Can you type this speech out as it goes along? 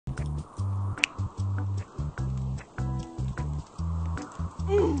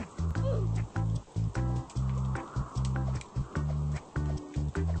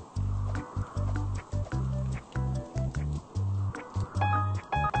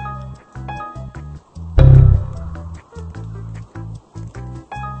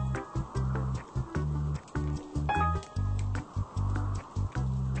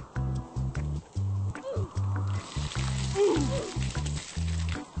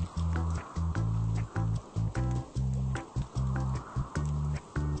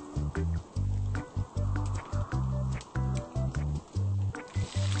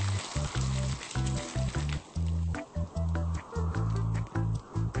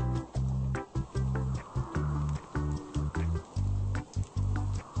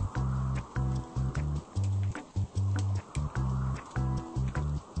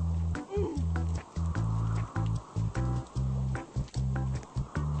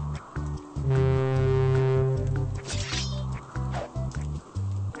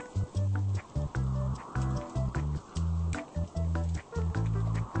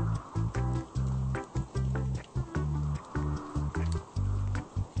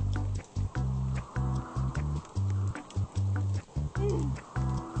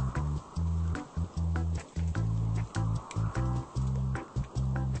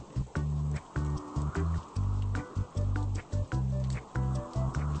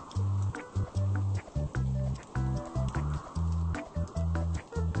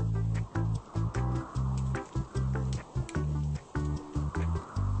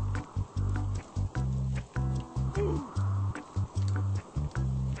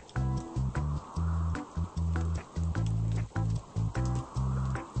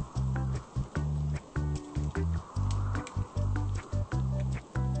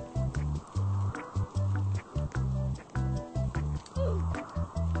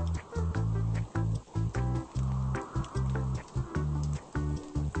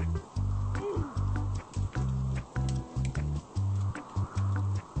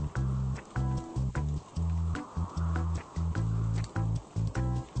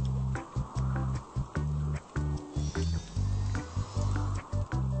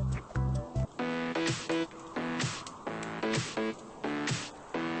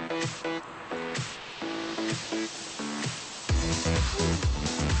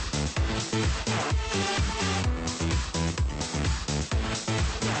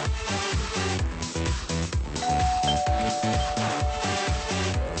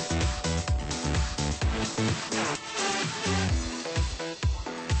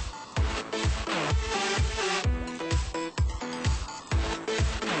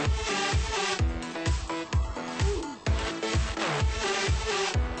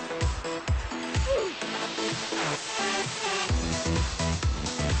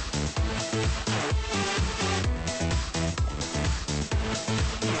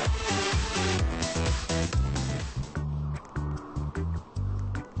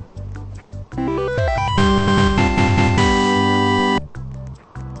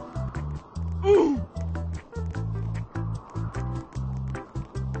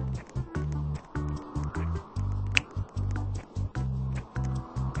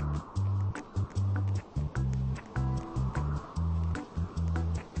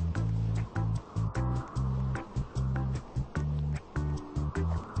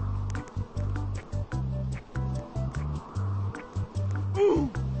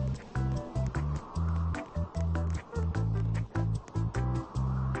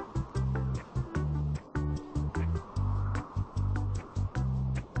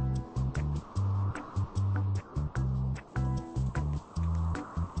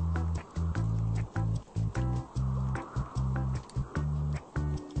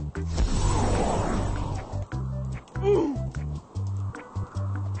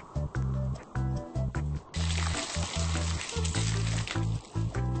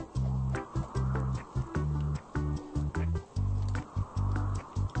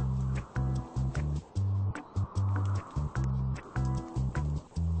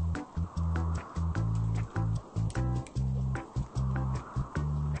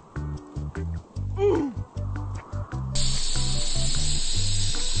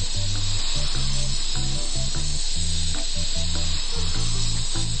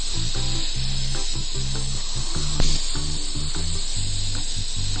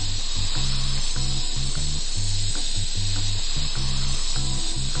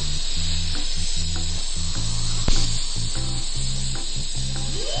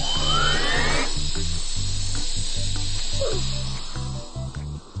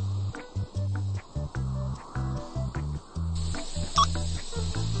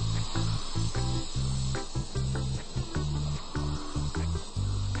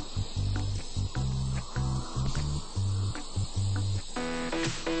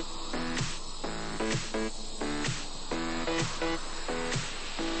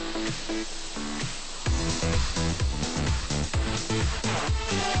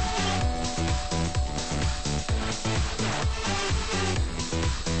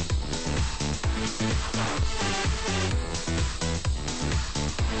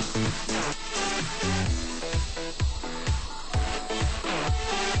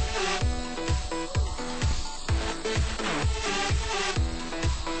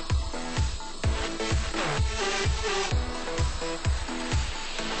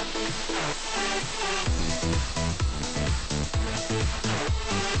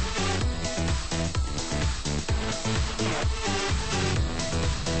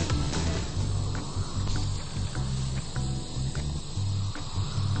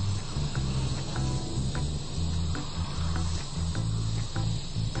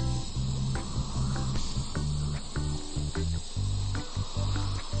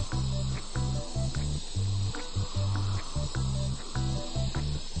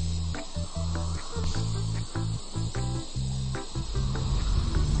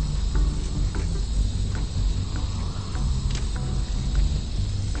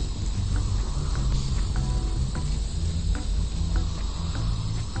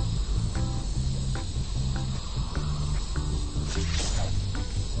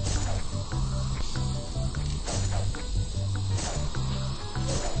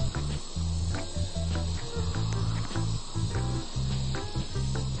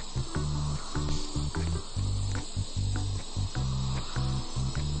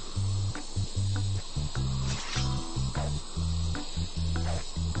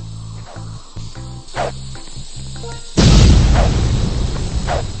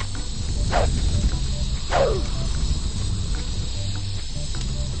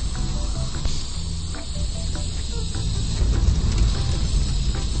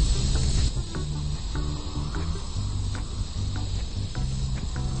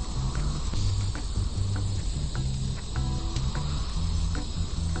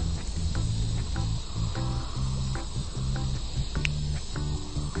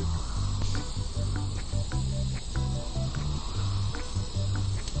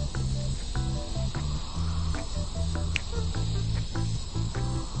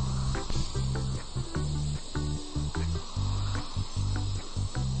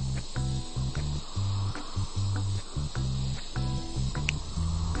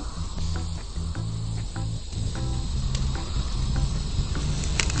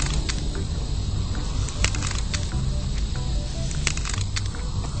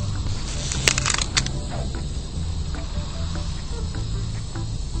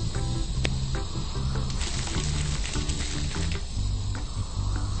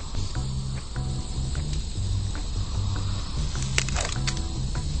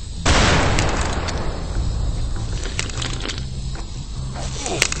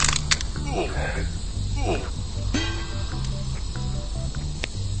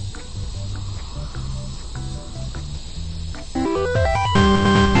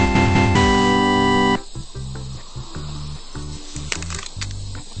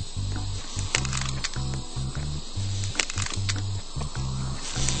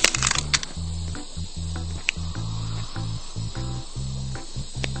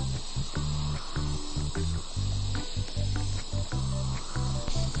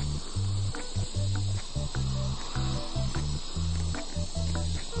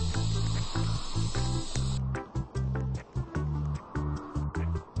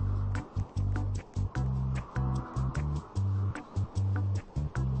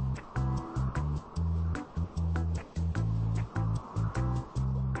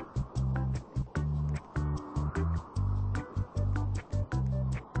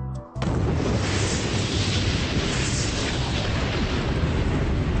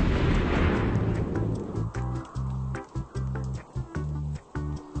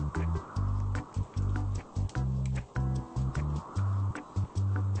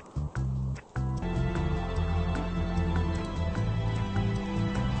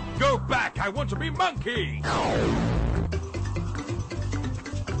Go back! I want to be monkey!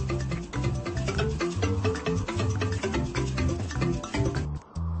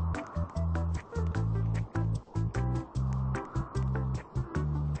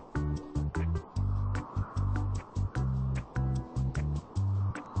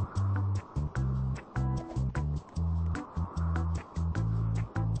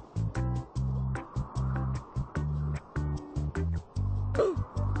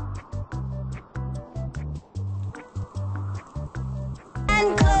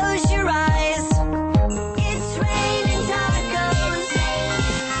 And close your eyes. It's raining tacos.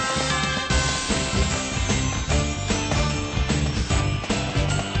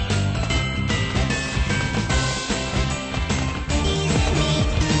 Easy meat.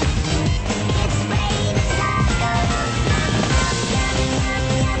 It's raining tacos. Yum, yum, yum,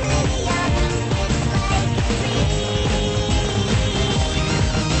 yum, yum. It's like a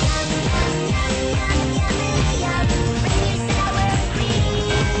treat.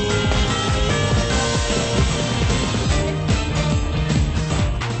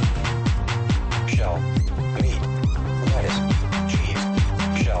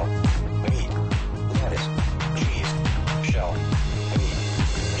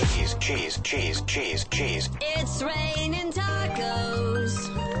 cheese, cheese, cheese, cheese. It's raining tacos.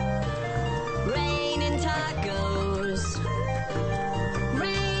 Raining tacos.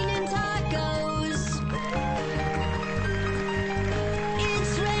 Raining tacos.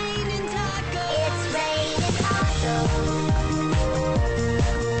 It's raining tacos. It's raining tacos.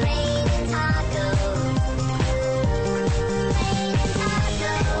 Raining tacos. Raining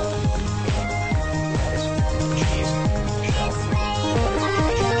tacos. Cheese. It's raining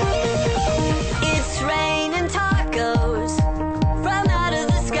tacos. It's raining tacos from out of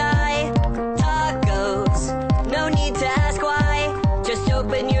the sky. Tacos, no need to ask why. Just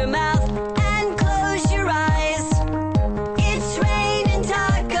open your mouth and close your eyes. It's raining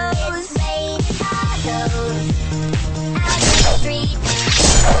tacos. It's raining tacos. Out in the street,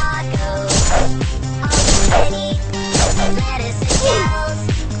 tacos. All you can eat, lettuce and shells,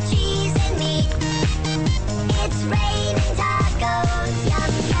 cheese and meat. It's raining tacos.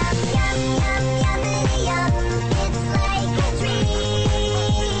 Yum, yum, yum, yum, yummity yum. It's like a dream.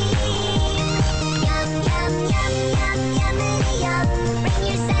 Yum, yum, yum, yum, yummity yum. Bring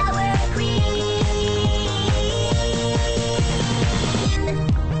your sour cream.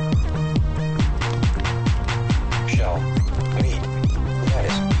 Shell, meat,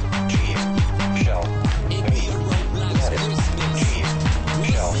 lettuce, cheese, shell, meat, lettuce, cheese,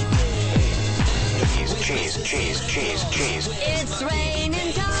 shell, meat, cheese, cheese, cheese, cheese. It's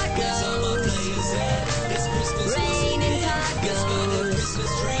raining tacos. Raining tacos. Raining tacos.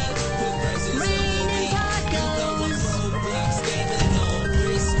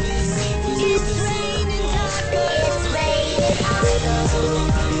 It's raining tacos. It's raining tacos. Raining tacos.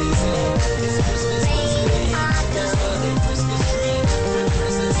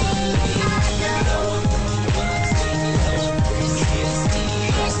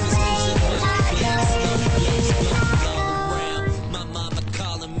 My mama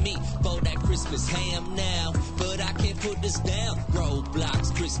calling me for that Christmas ham now, but I can't put this down.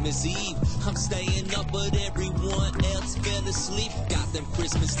 Roblox Christmas Eve, I'm staying up, but everyone else fell asleep. Got them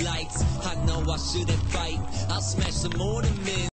Christmas lights, I know I shouldn't fight. I'll smash some ornaments.